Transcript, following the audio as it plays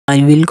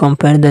I will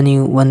compare the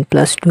new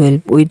OnePlus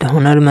 12 with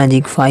Honor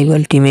Magic 5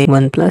 Ultimate.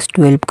 OnePlus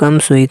 12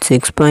 comes with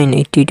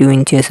 6.82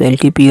 inches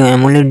LTPO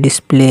AMOLED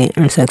display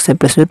and success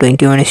ratio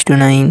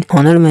 21:9.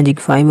 Honor Magic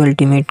 5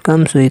 Ultimate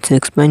comes with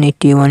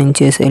 6.81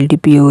 inches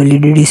LTPO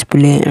OLED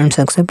display and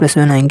success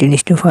ratio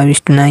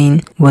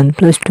 19:5:9.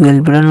 OnePlus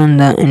 12 run on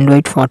the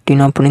Android 14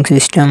 operating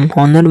system.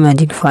 Honor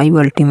Magic 5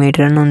 Ultimate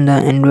run on the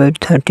Android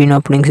 13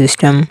 operating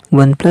system.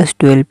 OnePlus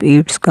 12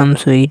 it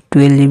comes with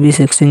 12GB,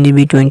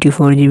 16GB,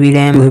 24GB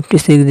RAM,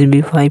 56GB,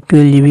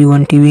 512GB,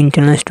 1TB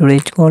internal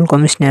storage,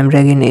 Qualcomm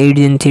Snapdragon 8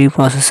 Gen 3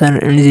 processor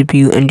and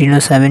GPU Adreno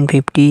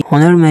 750.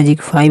 Honor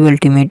Magic 5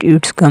 Ultimate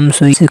it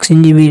comes with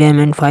 16GB RAM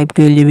and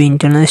 512GB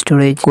internal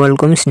storage,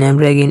 Qualcomm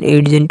Snapdragon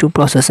 8 Gen 2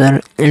 processor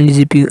and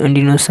GPU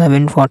Adreno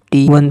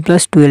 740.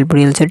 OnePlus 12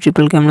 real set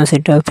triple camera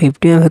setup,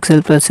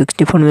 50MP plus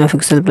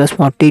 64MP plus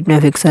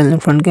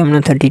 48MP, front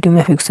camera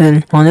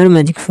 32MP. Honor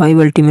Magic 5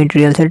 Ultimate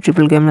real set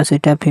triple camera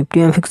setup,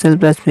 50MP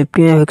plus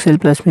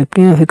 50MP plus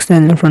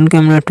 50MP, front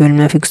camera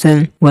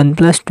 12MP.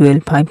 OnePlus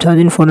 12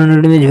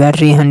 5400mAh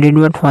battery,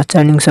 100W fast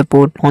charging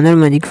support. Honor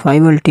Magic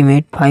 5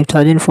 Ultimate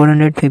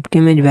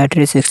 5450mAh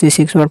battery,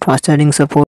 66W fast charging support.